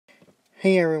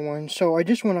Hey everyone, so I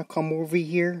just want to come over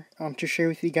here to share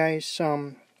with you guys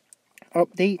some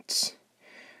updates.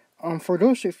 For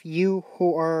those of you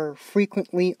who are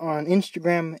frequently on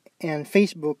Instagram and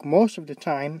Facebook most of the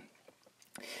time,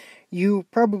 you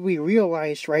probably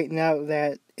realize right now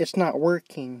that it's not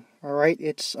working, alright?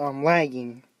 It's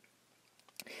lagging.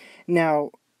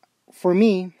 Now, for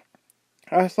me,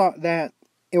 I thought that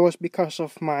it was because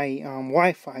of my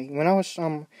Wi-Fi. When I was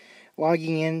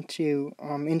logging into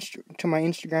to my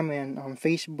Instagram and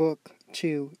Facebook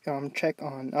to check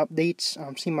on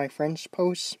updates, see my friends'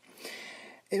 posts,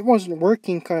 it wasn't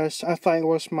working because I thought it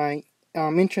was my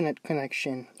internet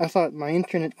connection. I thought my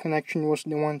internet connection was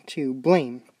the one to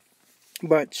blame.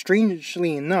 But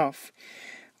strangely enough,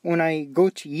 when I go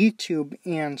to YouTube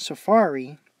and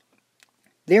Safari,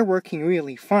 they're working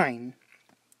really fine.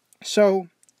 So,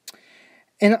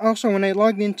 and also when I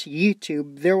logged into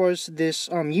YouTube, there was this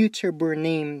YouTuber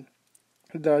named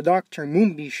the Dr.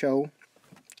 Moombi Show,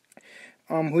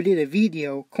 who did a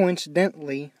video,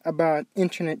 coincidentally, about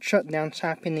internet shutdowns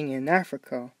happening in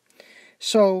Africa.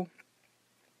 So,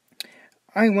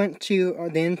 I went to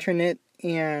the internet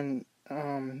and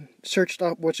searched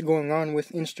up what's going on with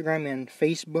Instagram and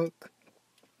Facebook.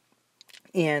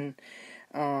 And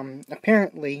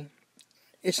apparently,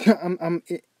 it's not.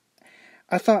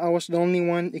 I thought I was the only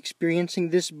one experiencing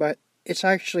this, but it's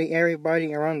actually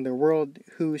everybody around the world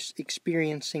who's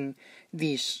experiencing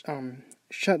these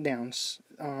shutdowns,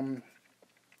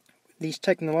 these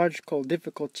technological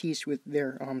difficulties with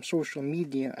their social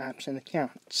media apps and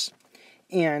accounts.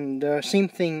 And the same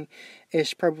thing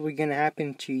is probably going to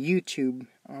happen to YouTube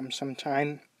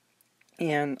sometime.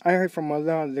 And I heard from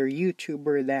another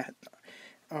YouTuber that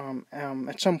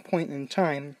at some point in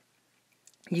time,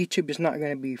 YouTube is not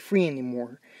going to be free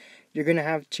anymore. They're going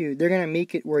to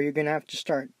make it where you're going to have to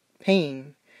start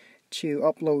paying to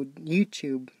upload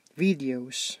YouTube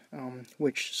videos,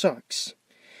 which sucks.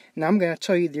 Now I'm going to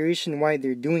tell you the reason why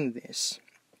they're doing this.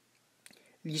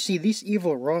 You see, these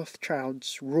evil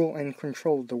Rothschilds rule and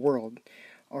control the world,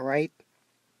 alright?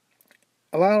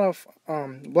 A lot of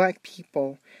black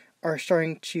people are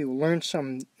starting to learn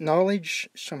some knowledge,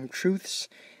 some truths,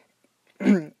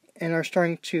 and are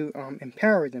starting to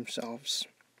empower themselves.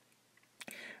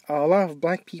 A lot of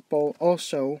black people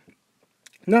also,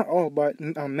 not all, but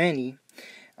many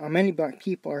black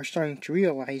people are starting to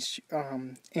realize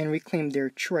and reclaim their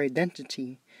true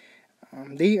identity.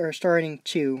 They are starting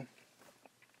to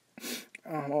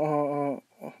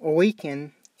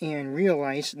awaken and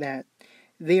realize that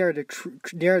they are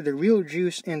the real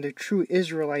Jews and the true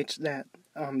Israelites that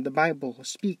the Bible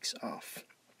speaks of.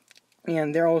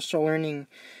 And they're also learning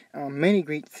many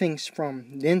great things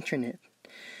from the internet.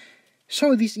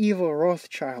 So these evil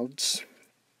Rothschilds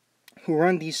who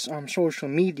run these social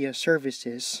media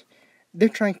services, they're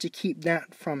trying to keep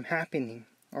that from happening.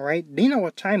 Alright? They know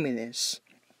what time it is.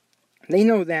 They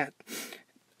know that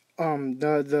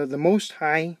the Most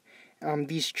High,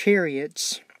 these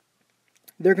chariots,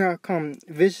 they're gonna come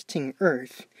visiting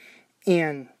Earth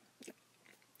and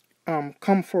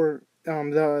come for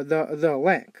the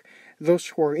elect, those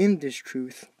who are in this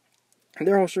truth.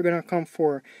 They're also gonna come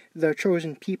for the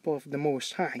chosen people of the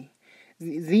Most High.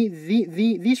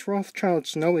 These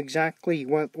Rothschilds know exactly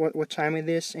what time it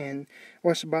is and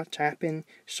what's about to happen,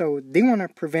 so they want to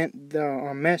prevent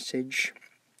the message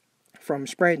from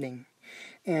spreading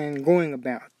and going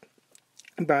about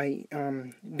by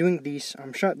doing these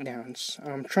shutdowns.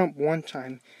 Trump one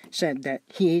time said that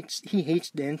he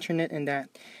hates the internet and that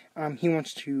he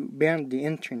wants to ban the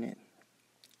internet.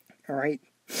 Alright?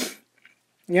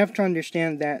 You have to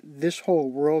understand that this whole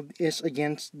world is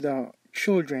against the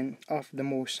children of the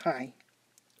Most High,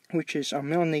 which is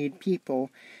melanated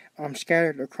people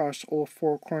scattered across all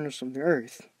four corners of the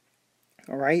earth.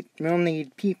 Alright?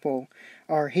 Melanated people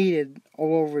are hated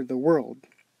all over the world.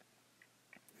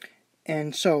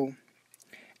 And so,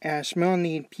 as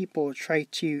melanated people try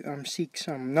to seek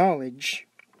some knowledge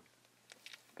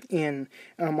and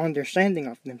understanding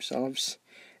of themselves,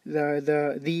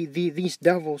 these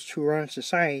devils who run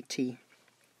society,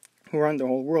 who run the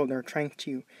whole world, are trying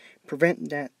to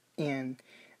prevent that and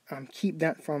keep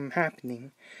that from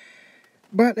happening.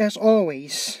 But as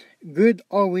always, good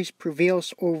always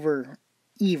prevails over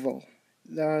evil.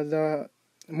 The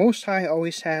Most High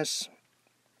always has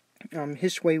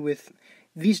his way with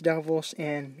these devils,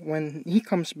 and when he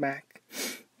comes back,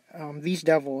 these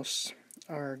devils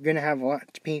are gonna have a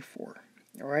lot to pay for.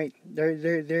 Alright, they're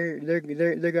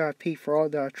gonna pay for all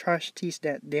the atrocities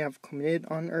that they have committed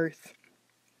on earth.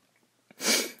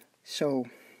 So,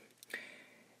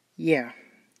 yeah,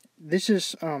 this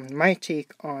is my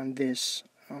take on this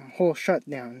whole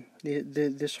shutdown,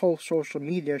 this whole social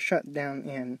media shutdown,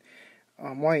 and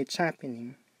why it's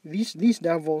happening. These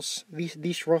devils,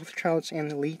 these Rothschilds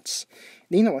and elites,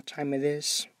 they know what time it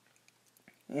is.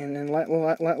 And then,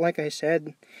 like I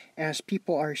said, as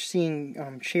people are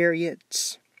seeing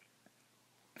chariots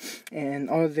and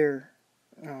other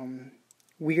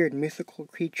weird mythical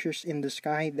creatures in the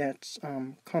sky that's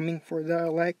coming for the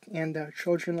elect and the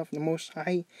children of the Most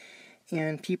High,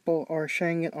 and people are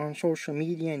sharing it on social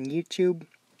media and YouTube,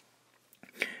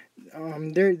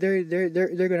 they're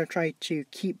gonna try to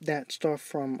keep that stuff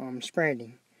from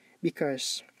spreading,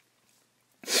 because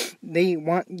they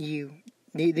want you.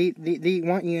 They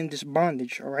want you in this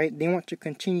bondage, alright? They want to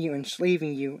continue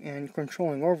enslaving you and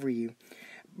controlling over you.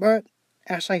 But,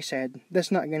 as I said,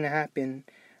 that's not gonna happen.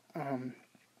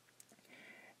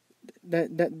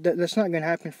 That's not gonna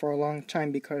happen for a long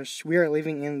time, because we are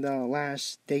living in the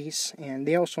last days, and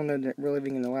they also know that we're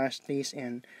living in the last days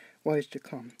and what is to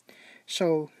come.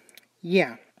 So,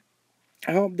 yeah.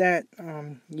 I hope that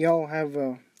y'all have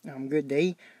a good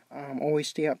day. Always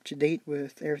stay up to date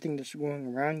with everything that's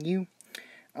going around you.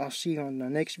 I'll see you on the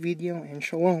next video, and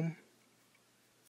shalom.